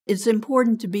it's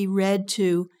important to be read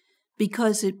to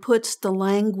because it puts the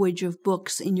language of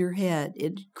books in your head.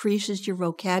 It increases your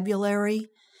vocabulary.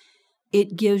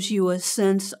 It gives you a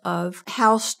sense of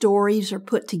how stories are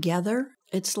put together.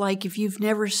 It's like if you've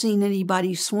never seen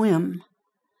anybody swim,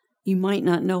 you might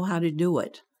not know how to do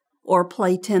it. Or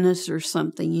play tennis or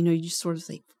something. You know, you just sort of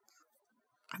think,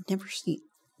 I've never seen.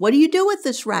 What do you do with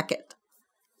this racket?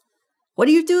 What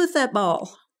do you do with that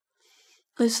ball?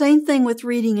 The same thing with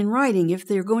reading and writing. If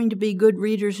they're going to be good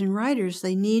readers and writers,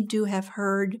 they need to have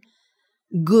heard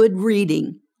good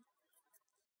reading,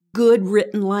 good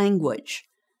written language.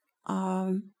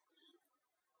 And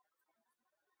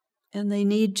they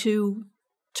need to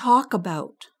talk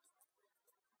about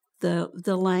the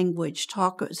language.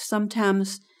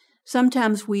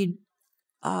 Sometimes we'd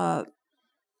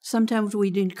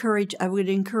encourage. I would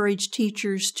encourage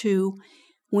teachers to,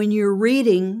 when you're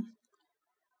reading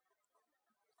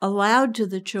aloud to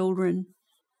the children,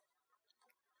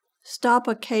 stop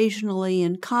occasionally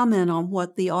and comment on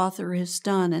what the author has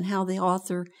done and how the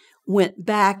author went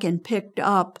back and picked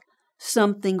up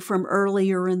something from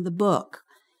earlier in the book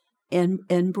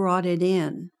and brought it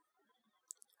in.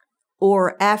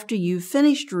 Or after you've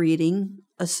finished reading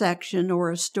a section or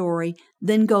a story,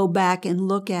 then go back and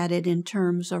look at it in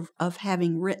terms of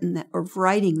having written that, or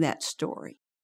writing that story.